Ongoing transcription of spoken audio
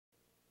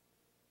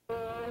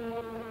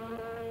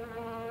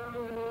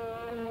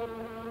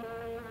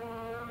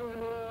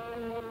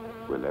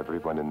Will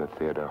everyone in the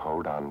theater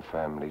hold on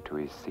firmly to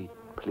his seat,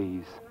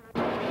 please?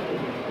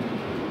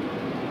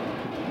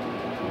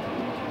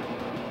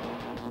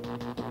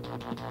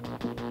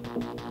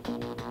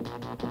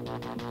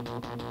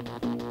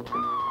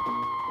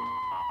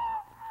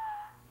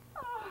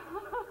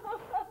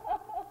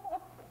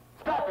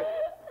 Stop it!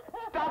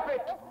 Stop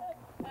it!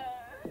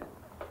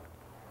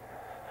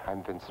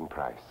 I'm Vincent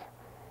Price.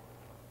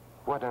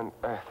 What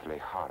unearthly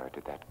horror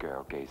did that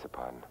girl gaze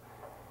upon?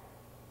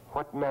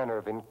 What manner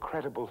of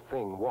incredible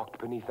thing walked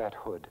beneath that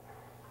hood?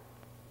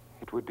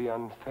 It would be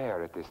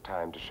unfair at this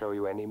time to show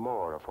you any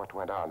more of what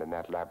went on in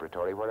that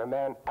laboratory where a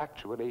man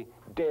actually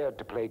dared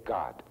to play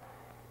God.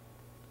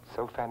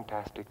 So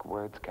fantastic,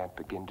 words can't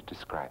begin to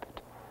describe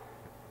it.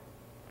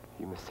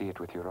 You must see it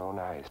with your own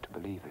eyes to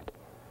believe it.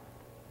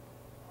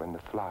 When the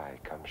fly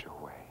comes your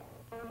way.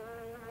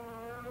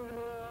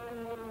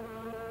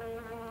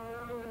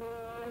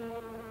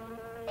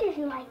 It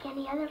isn't like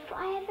any other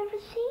fly I've ever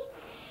seen.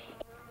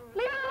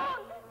 Leave it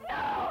alone!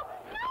 No!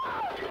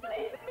 No!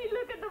 Please let me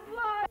look at the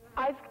fly.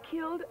 I've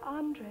killed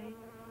Andre.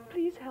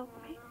 Please help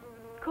me.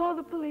 Call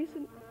the police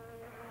and...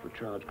 The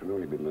charge can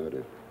only be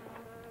murder.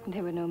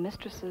 There were no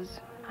mistresses.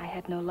 I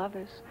had no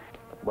lovers.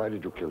 Why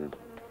did you kill him?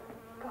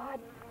 God,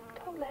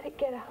 don't let it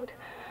get out.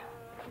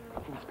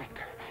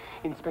 Inspector.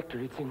 Inspector,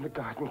 it's in the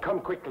garden.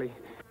 Come quickly.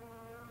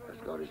 As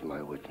God is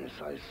my witness,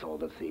 I saw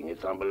the thing.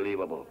 It's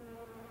unbelievable.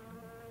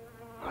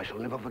 I shall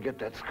never forget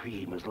that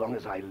scream as long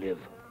as I live.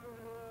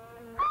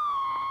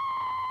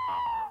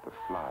 The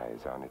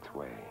fly's on its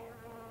way.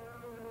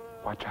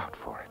 Watch out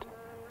for it.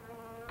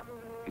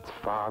 It's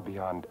far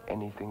beyond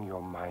anything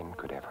your mind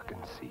could ever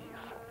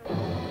conceive.